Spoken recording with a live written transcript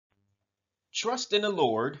Trust in the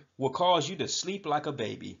Lord will cause you to sleep like a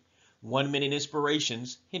baby. 1 minute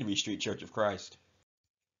inspirations, Henry Street Church of Christ.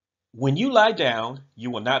 When you lie down,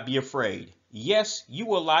 you will not be afraid. Yes, you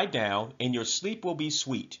will lie down and your sleep will be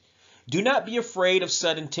sweet. Do not be afraid of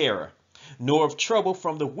sudden terror, nor of trouble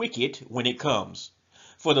from the wicked when it comes.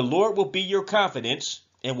 For the Lord will be your confidence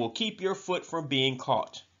and will keep your foot from being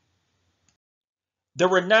caught. The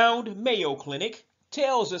renowned Mayo Clinic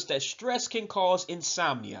tells us that stress can cause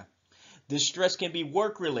insomnia. This stress can be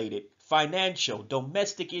work-related, financial,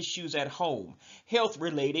 domestic issues at home,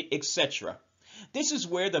 health-related, etc. This is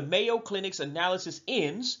where the Mayo Clinic's analysis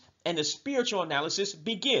ends and the spiritual analysis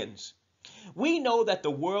begins. We know that the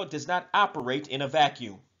world does not operate in a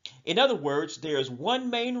vacuum. In other words, there is one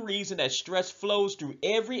main reason that stress flows through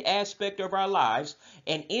every aspect of our lives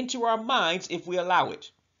and into our minds if we allow it.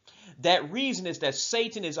 That reason is that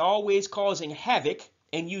Satan is always causing havoc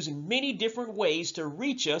and using many different ways to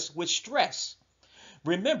reach us with stress.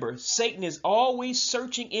 Remember, Satan is always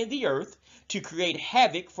searching in the earth to create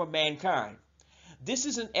havoc for mankind. This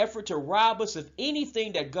is an effort to rob us of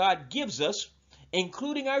anything that God gives us,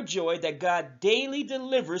 including our joy that God daily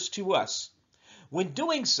delivers to us. When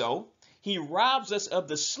doing so, he robs us of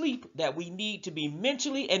the sleep that we need to be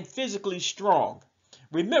mentally and physically strong.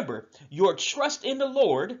 Remember, your trust in the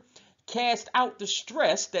Lord casts out the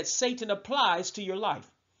stress that Satan applies to your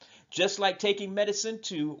life. Just like taking medicine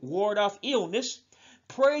to ward off illness,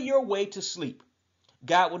 pray your way to sleep.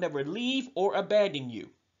 God will never leave or abandon you.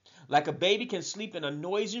 Like a baby can sleep in a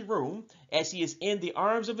noisy room as he is in the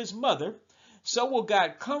arms of his mother, so will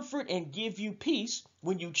God comfort and give you peace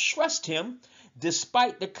when you trust him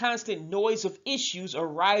despite the constant noise of issues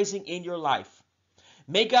arising in your life.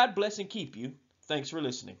 May God bless and keep you. Thanks for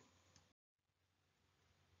listening.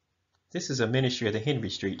 This is a ministry of the Henry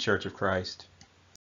Street Church of Christ.